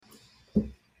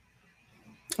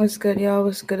What's good, y'all?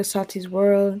 What's good? It's Sati's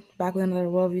World. Back with another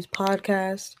WR7DVIEWS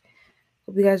podcast.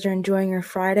 Hope you guys are enjoying your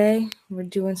Friday. We're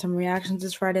doing some reactions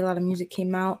this Friday. A lot of music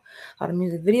came out. A lot of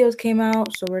music videos came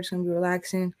out. So we're just going to be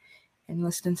relaxing and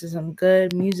listening to some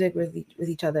good music with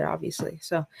each other, obviously.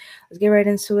 So let's get right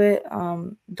into it.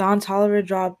 Toliver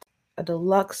dropped a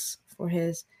Deluxe for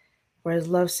his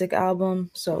Lovesick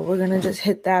album. So we're going to just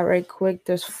hit that right quick.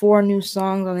 There's 4 new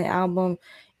songs on the album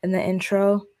in the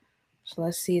intro. So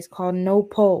let's see. It's called No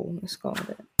Pole. Let's go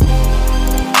with it.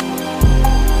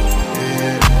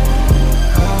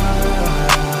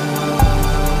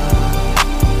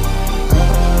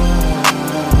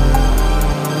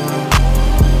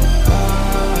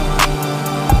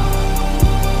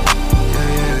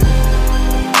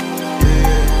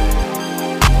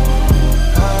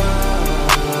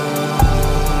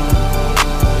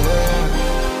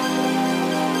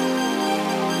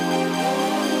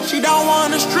 She don't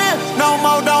wanna strip no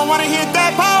more, don't wanna hit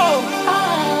that pole.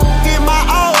 Get my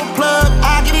old plug,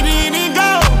 I get it in and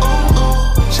go.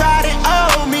 Shot it,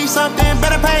 owe me something,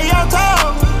 better pay your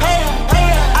toll.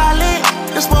 I lick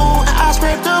the spoon and I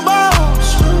scrape the balls.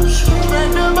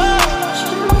 Scrape the balls,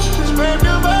 scrape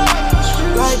the balls.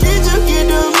 Like, did you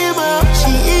get the memo?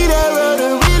 She eat that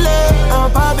rotorilla. I'm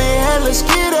popping hella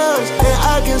Skittles, and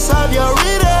I can solve your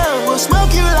riddle. We'll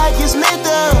smoke you like it's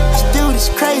menthol. This dude is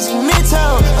crazy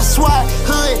mental. A SWAT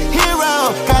hood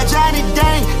hero, got Johnny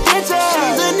Dang Ditto.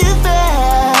 She's a new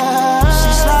fan. She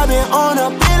slobbing on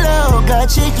a pillow, got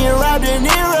chicken wrapped in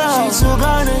Nero. She too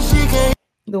gone and she can't.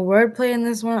 The wordplay in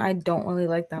this one, I don't really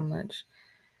like that much.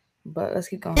 But let's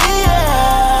keep going.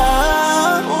 Yeah.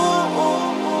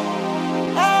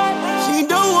 She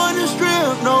don't wanna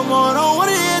strip no more, don't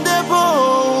wanna hit that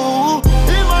pole.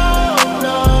 In my old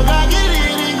plug, I get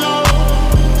it and go.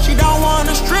 She don't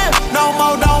wanna strip no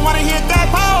more, don't wanna hit that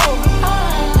pole.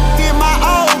 Get my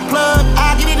old plug,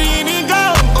 I get it in and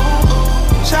go.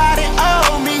 Shot it,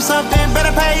 owe me something,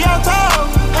 better pay your toll.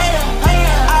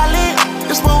 I lick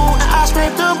the spoon and I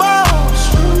scrape the balls.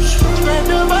 Scrape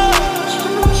the balls,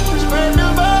 scrape the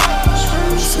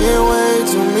balls. Seen way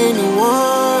too many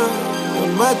ones,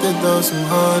 I'm about to throw some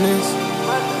honeys.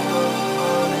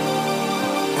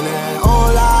 And that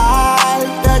whole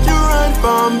life that you run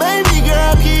from, baby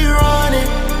girl, keep running.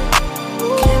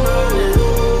 Keep running.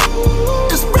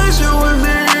 Expression with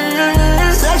me,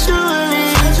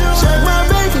 sexually. Check my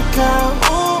bank account.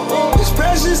 It's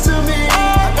precious to me.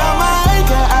 I got my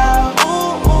anchor out.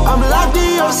 I'm locked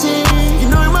in your seat. You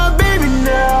know you're my baby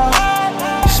now.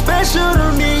 You're special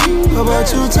to me. About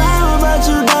you time, about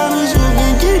you diamonds, you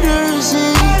can keep the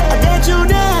receipt. I got you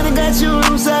down, I got you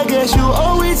loose, I guess you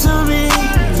owe it to me.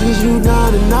 Is you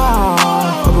down and out,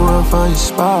 I'm gonna find your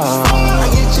spot. I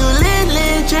get you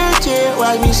lit, church,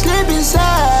 watch me slip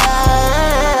inside.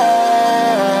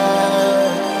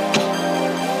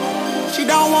 She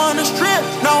don't wanna strip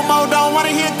no more, don't wanna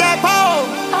hit that pole.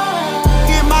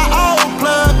 Get my old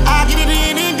plug, I get it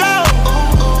in and go.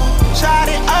 Shot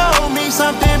it, owe me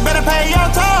something, better pay your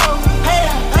toll.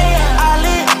 I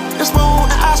lick the spoon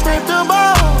and I scrape the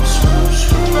balls.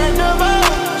 Scrape the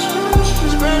balls,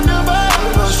 scrape the balls.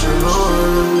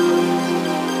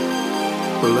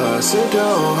 Well, I sit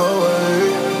down her way.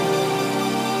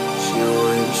 She don't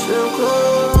want to strip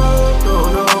club, no.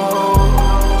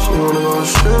 She wanna go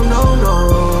strip, no.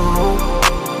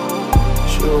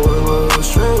 She don't wanna go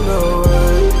straight, no way.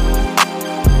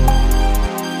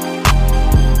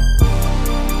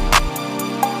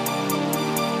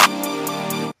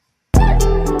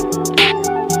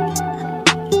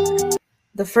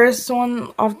 The first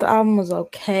one off the album was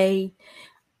okay.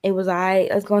 It was alright.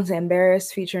 Let's go into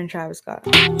Embarrassed featuring Travis Scott.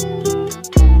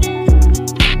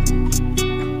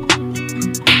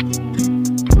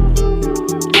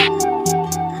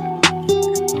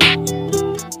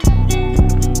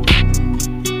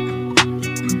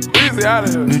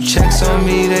 New checks on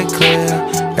me, they clear.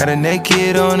 Got a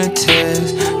naked on a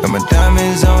test. Got my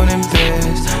diamonds on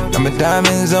embarrassed. Got my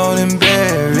diamonds on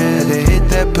embarrassed. They hit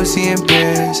that pussy in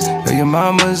Paris. Know your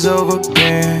mama's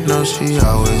overbearing. No, she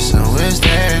always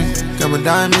there. Got my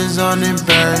diamonds on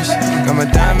embarrassed. Got my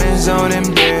diamonds on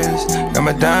embarrassed. Got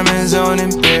my diamonds on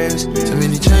embarrassed. Too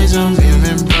many chains on me, I'm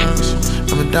embarrassed.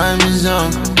 Got my diamonds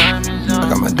on. I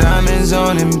got my diamonds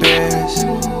on embarrassed.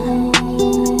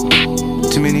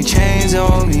 Too many chains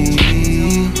on me,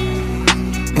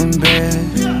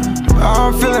 embarrassed.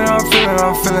 I'm feeling, I'm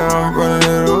running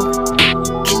it up.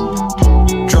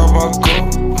 Drop my coat,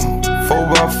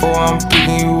 4x4, I'm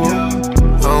picking you up.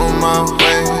 On my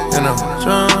way, and I'm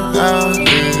drunk out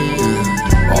here.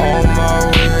 On my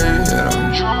way, and I'm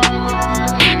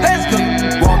let's go.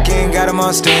 Walk in, got him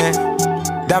on stand.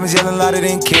 Diamonds yelling louder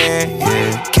than can,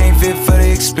 yeah. fit for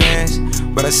the experience,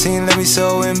 but I seen let me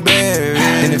so embarrassed.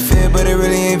 And it fit, but it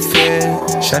really ain't fair.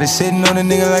 Shawty sitting on a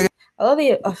nigga like I love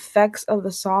the effects of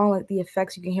the song, like the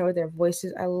effects you can hear with their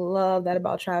voices. I love that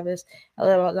about Travis. I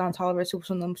love about Don Toliver.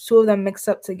 Two of them mixed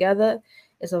up together.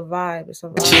 It's a vibe. It's a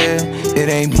vibe. Yeah, it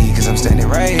ain't me, cause I'm standing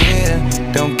right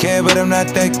here. Don't care, but I'm not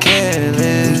that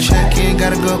careless. Check it,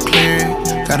 gotta go clear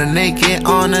it. Got a naked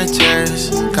on the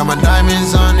terrace. Got my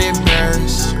diamonds on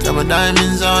embarrassed. Got my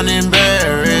diamonds on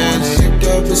embarrassed.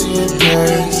 That pussy in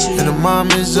Paris. And the mom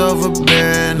is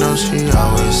overbearing. No, she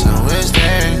always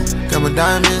there. Got my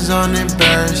diamonds on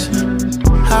embarrassed.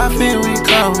 How feel we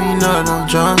call, we know I'm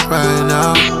drunk right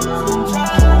now.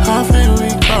 How feel we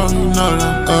call, you know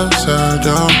I'm upside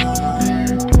down.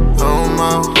 On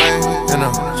my way, and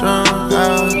I'm drunk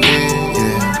out,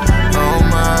 yeah. On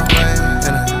my way,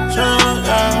 and I'm drunk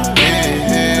out,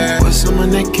 yeah. What's on my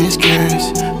neck is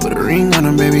curious. Put a ring on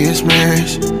her, baby, it's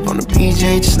marriage. On the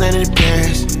PJ, just landed in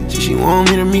Paris. She want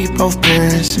me to meet both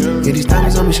parents. Yeah, these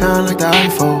diamonds on me shine like the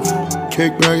iPhone.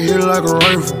 Kick back here like a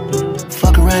rifle.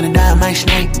 Fuck around and die, my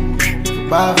snake.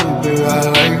 Bobby, baby, I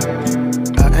like.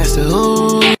 I asked her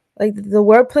who. Like the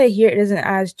wordplay here, it isn't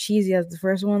as cheesy as the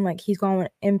first one. Like he's going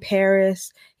in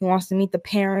Paris. He wants to meet the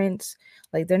parents.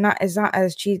 Like they're not. It's not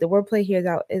as cheesy. The wordplay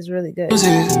here is really good.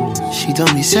 She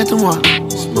told me set them up.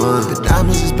 The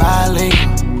diamonds is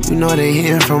bilingual. You know they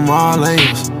hitting from all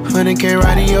angles. 100K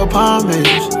right in your palm, baby.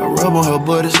 I rub on her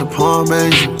butt, it's a palm,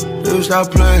 baby. Never stop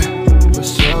playing.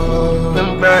 What's up?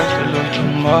 Them back, look too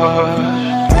much.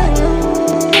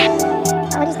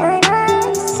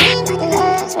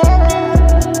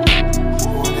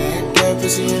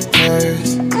 Pussy in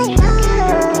Paris. Got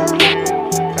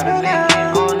a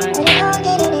naked on the terrace.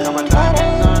 Got my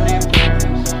diamonds on in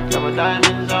Paris. Got my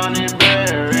diamonds on in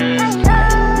Paris.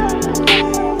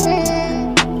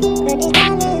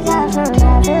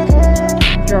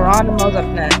 Geronimo's up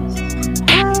next.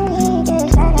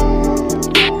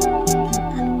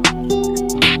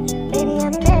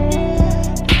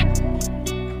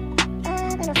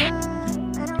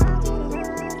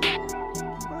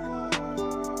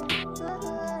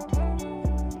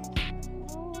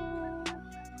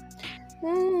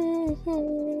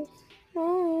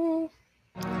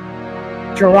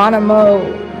 Geronimo.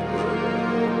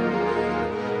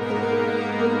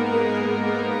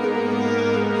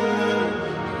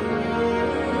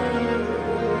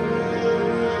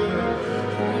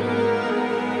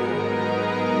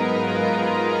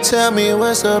 Tell me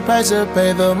what's the price to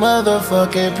pay the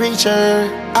motherfucking preacher.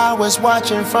 I was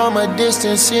watching from a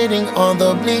distance, sitting on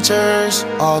the bleachers.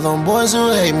 All them boys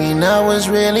who hate me now is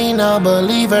really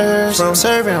non-believers. From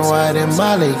serving white and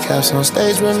Molly caps on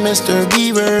stage with Mr.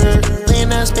 Beaver.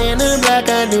 When I spin the black,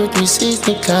 I do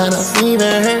 360 kind of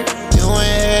fever. You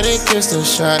ain't had a kiss the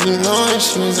shot, you know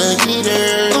she's a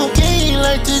heater. Okay,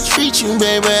 like to treat you,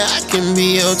 baby, I can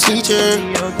be your teacher.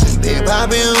 They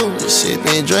poppin' hoops,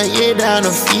 sippin' drink, yeah, down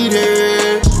the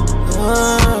feeder.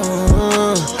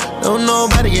 Don't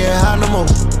nobody get high no more.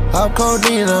 I'm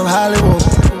codeine, I'm Hollywood.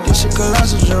 This shit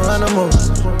colossal, Geronimo.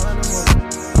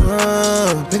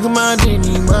 Pick up my D,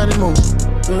 need money more.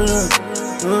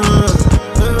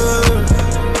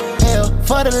 Hell,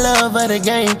 for the love of the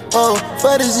game, oh,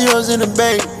 for the zeros in the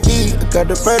bank. Got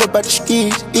the bread about the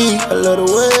skis, I love the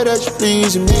way that you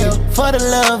please me. For the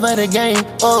love of the game,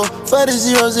 oh, for the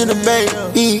zeros in the bank.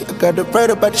 I got the bread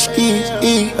about the skis,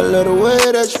 I love the way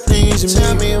that you please me.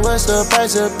 Tell me what's the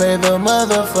price to pay the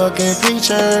motherfucking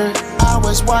preacher. I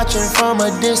was watching from a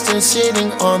distance,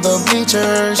 sitting on the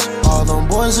bleachers. All them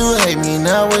boys who hate me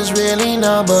now is really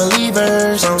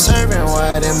non-believers. I'm serving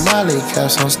white and Molly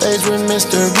caps on stage with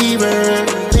Mr. Beaver.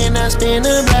 Then I spin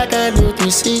the black, I do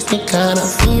 360 kind of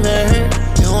fever.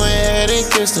 You ain't had a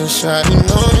kiss the shot, you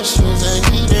know that she's a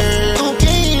heater.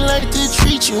 Okay, like to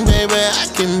treat you, baby, I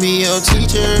can be your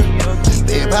teacher.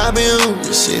 They poppin'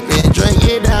 hoops, sippin' drink,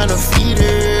 yeah, down the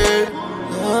feeder.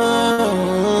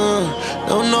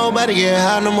 Don't nobody get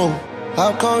high no more.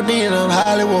 I'm codeine, I'm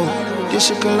Hollywood. This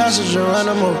shit colossal,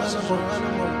 Geronimo.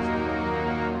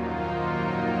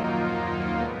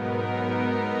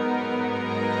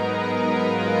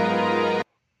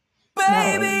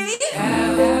 Baby.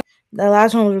 The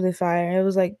last one was really fire. It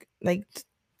was like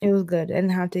it was good. I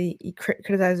didn't have to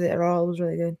criticize it at all. It was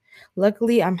really good.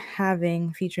 Luckily, I'm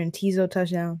having featuring Tizo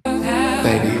Touchdown.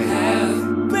 Baby.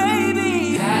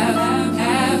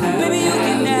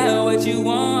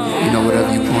 You know,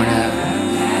 whatever you point at,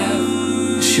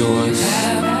 it's yours.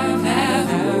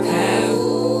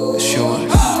 It's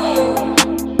yours.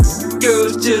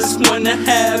 Girls just wanna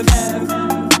have.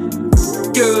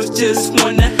 Girls just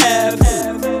wanna have.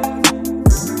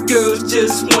 Girls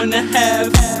just wanna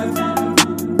have.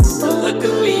 But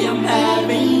luckily I'm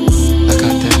having. I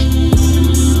got that.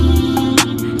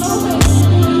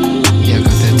 Yeah, I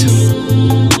got that too.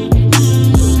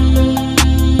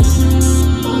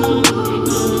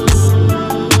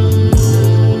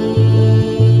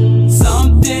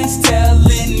 Something's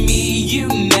telling me you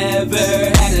never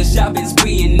had a shopping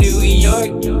spree in New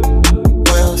York.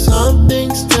 Well,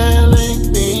 something's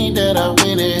telling me that I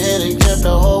went ahead and kept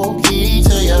the whole key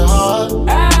to your heart.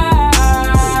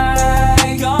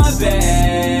 I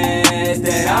confess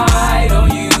that I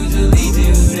don't usually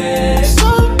do that.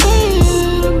 Something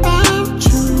about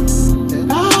you that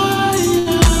I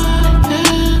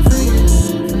can't forget.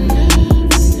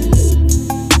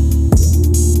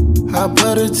 I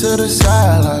put her to the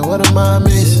side, like what am I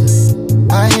missing?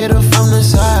 I hit her from the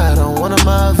side on one of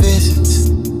my visits.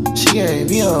 She gave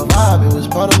me a vibe, it was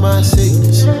part of my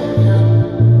sickness.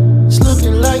 It's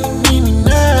looking like you need me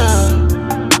now.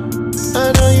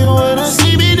 I know you wanna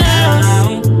see me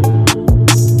down.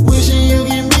 Wishing you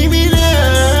can meet me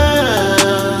there.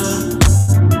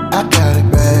 I got it,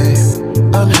 babe.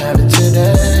 I'm having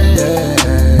today.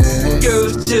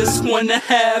 Girls just wanna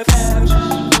have.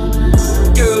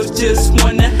 Girls just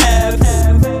wanna have.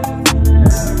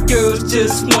 Girls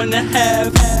just wanna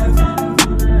have.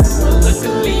 But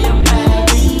luckily I'm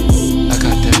having. I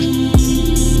got that.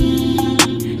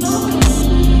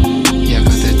 Yeah, I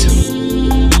got that too.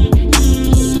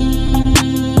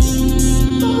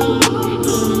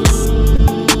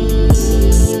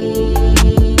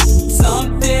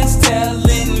 Something's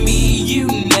telling me you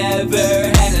never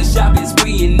had a shopping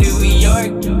spree in New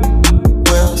York.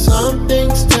 Well,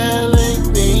 something's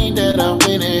telling me that I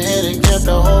went ahead and kept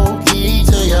the whole key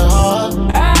to your heart.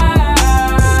 I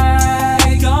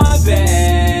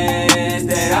confess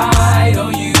that I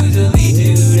don't usually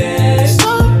do that.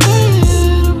 Something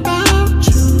about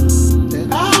you that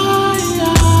I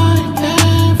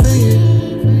can't forget.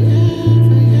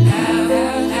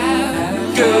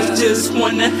 Girls just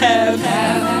wanna have.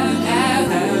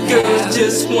 Girls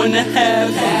just wanna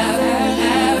have.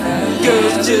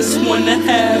 Girls just wanna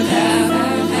have.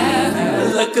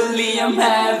 Luckily I'm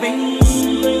having.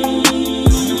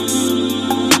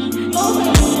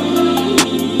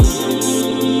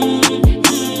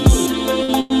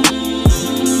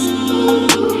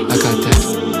 I got that.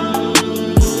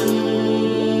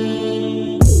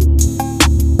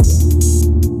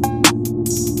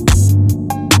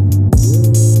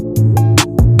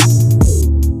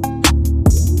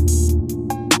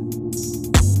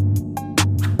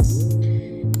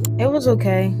 It was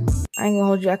okay. I ain't gonna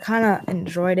hold you. I kind of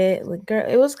enjoyed it. Like, girl,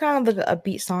 it was kind of like a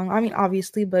beat song. I mean,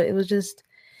 obviously, but it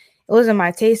wasn't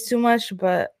my taste too much.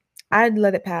 But I'd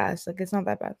let it pass. Like, it's not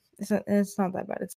that bad. It's not that bad. It's